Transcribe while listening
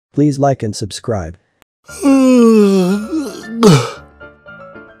Please like and subscribe.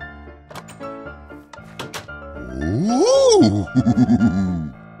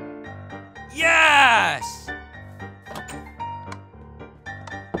 Yes!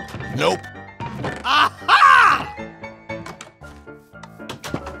 Nope. Aha!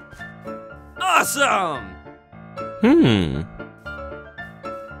 Awesome!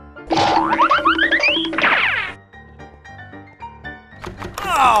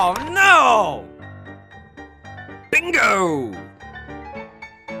 Oh no! Bingo!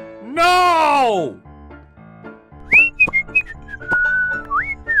 No!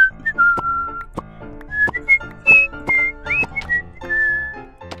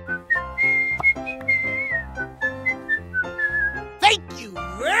 Thank you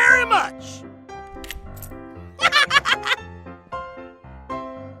very much!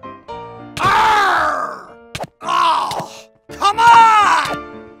 Arr! Oh, come on!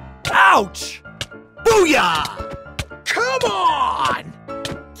 Ouch! Booyah! Come on!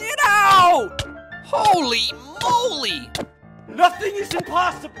 Get out! Holy moly! Nothing is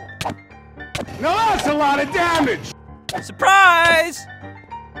impossible! Now that's a lot of damage! Surprise!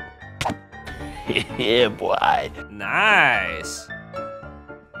 Yeah, boy. Nice!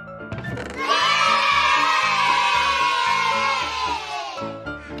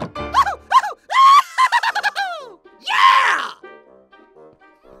 Yeah!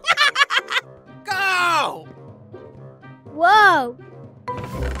 Go! Whoa!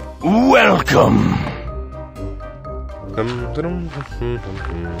 Welcome!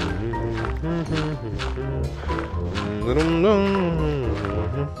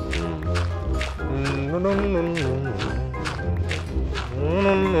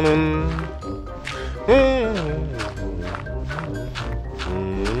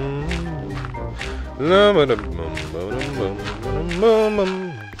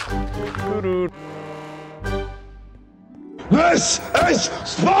 This is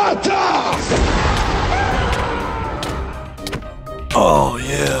Sparta! Oh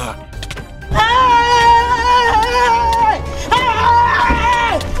yeah!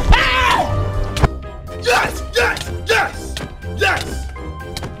 Yes! Yes! Yes! Yes!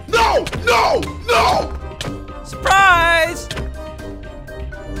 No! No! No! Surprise!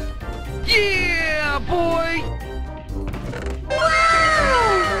 Yeah, boy!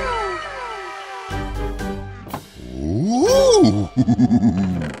 Ooh!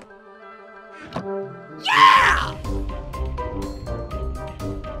 Yeah!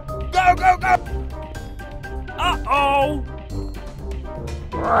 Go, go, go! Uh-oh!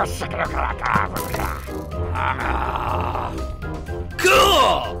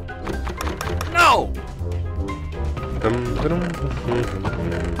 Cool! No!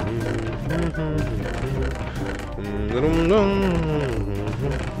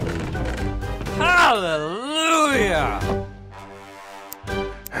 Hallelujah!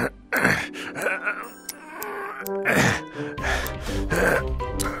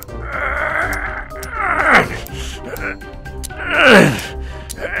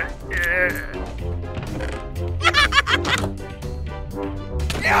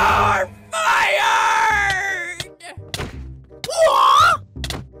 You're fired!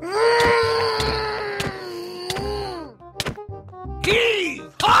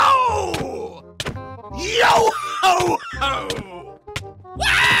 Heave ho! Yo ho ho!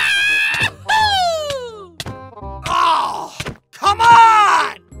 Wahoo! Oh, come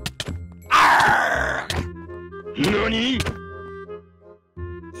on! Arrgh! Nani?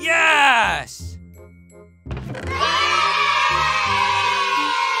 Yes!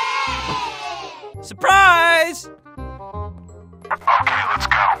 Surprise! Okay, let's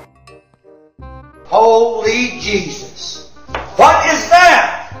go. Holy Jesus! What is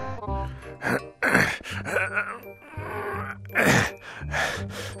that?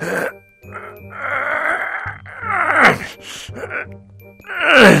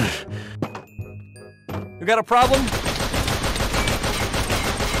 You got a problem?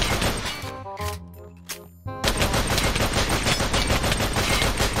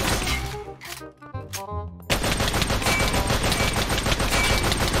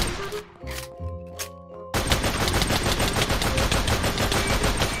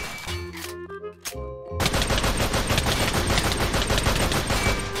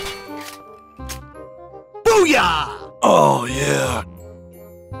 Booyah! Oh, yeah.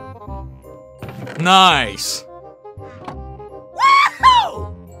 Nice.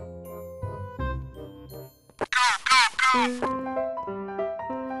 Wahoo!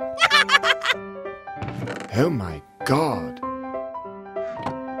 Oh my God.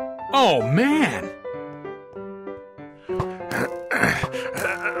 Oh, man.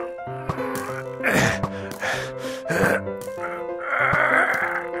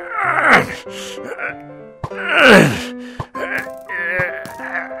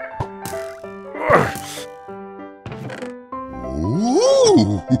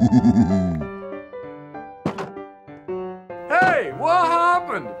 Ooh! Hey, what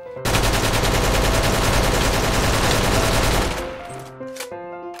happened?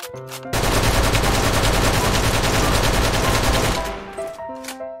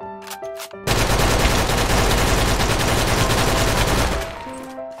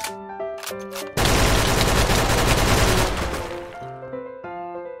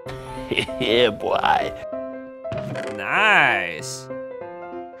 Yeah, boy. Nice.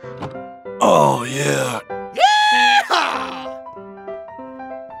 Oh, yeah. Yeehaw!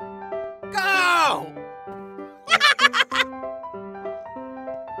 Go!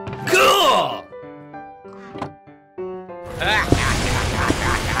 Cool!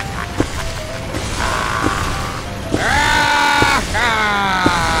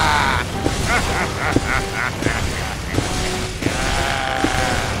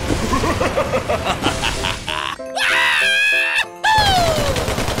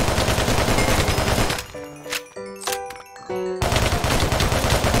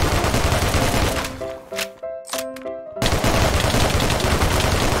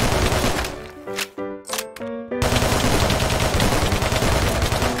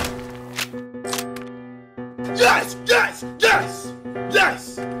 Yes! Yes! Yes!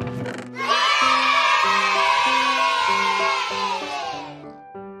 Yes!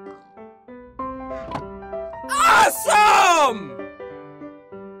 Awesome!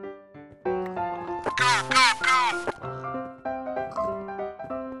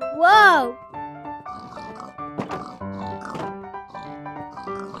 Whoa!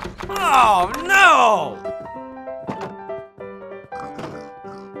 Oh no!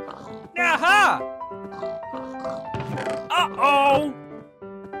 Aha! Uh-oh!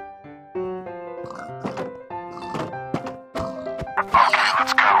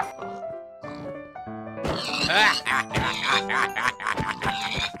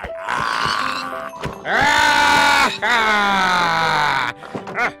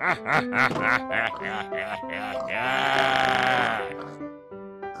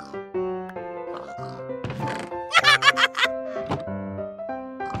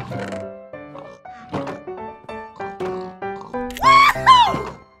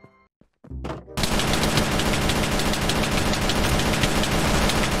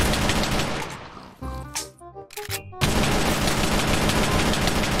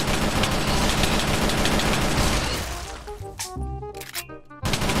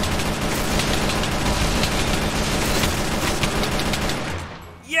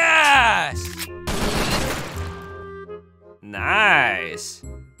 Yes! Nice.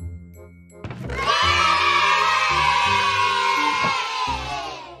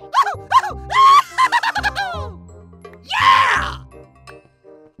 Yeah!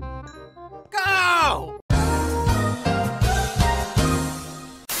 Go!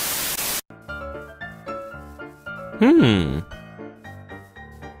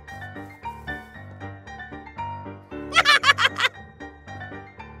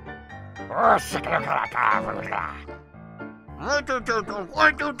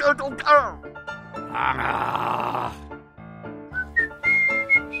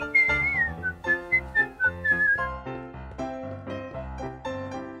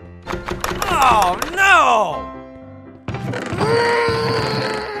 Oh no!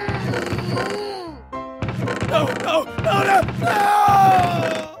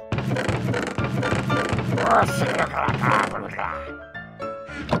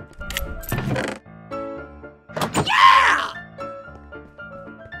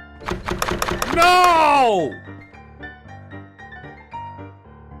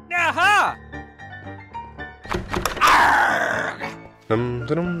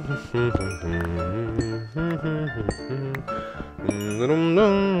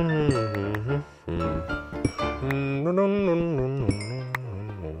 No, no, no, no, no!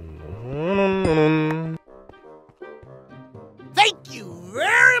 Yeah! No! Aha! Thank you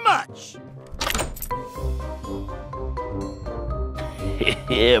very much.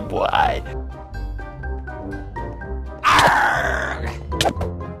 Yeah, boy.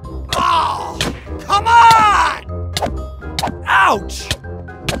 Oh, come on! Ouch!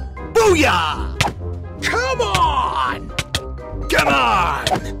 Booyah! Come on! Come on!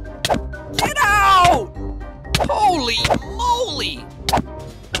 Get out! Holy moly!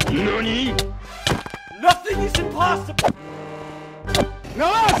 Nani? Nothing is impossible!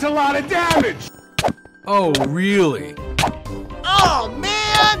 Now that's a lot of damage! Oh, really? Oh,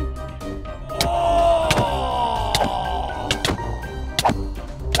 man! Oh!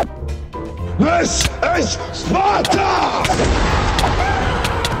 This is Sparta!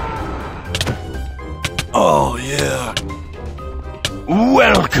 Oh, yeah.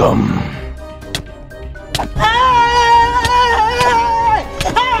 Welcome.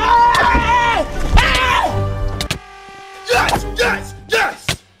 Yes! Yes! Yes!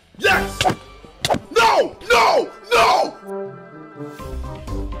 Yes! No! No! No!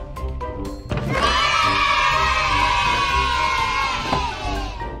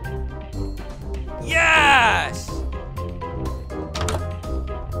 Yes!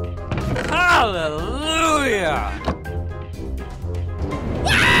 Hallelujah!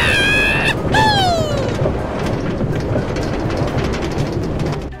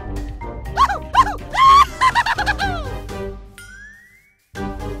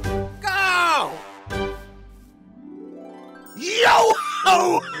 Go! Yo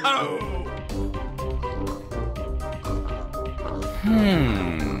ho ho!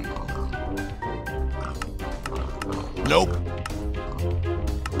 Nope.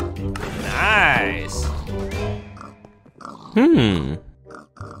 Nice!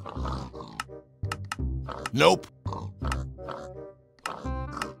 Nope.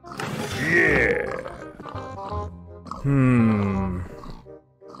 Yeah.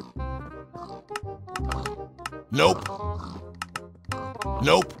 Nope.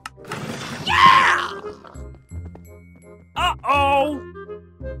 Nope. Uh-oh!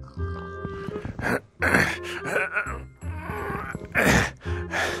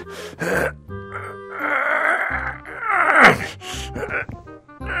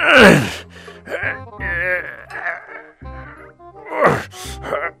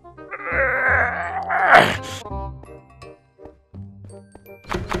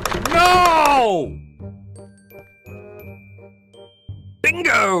 No!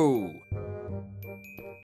 Bingo!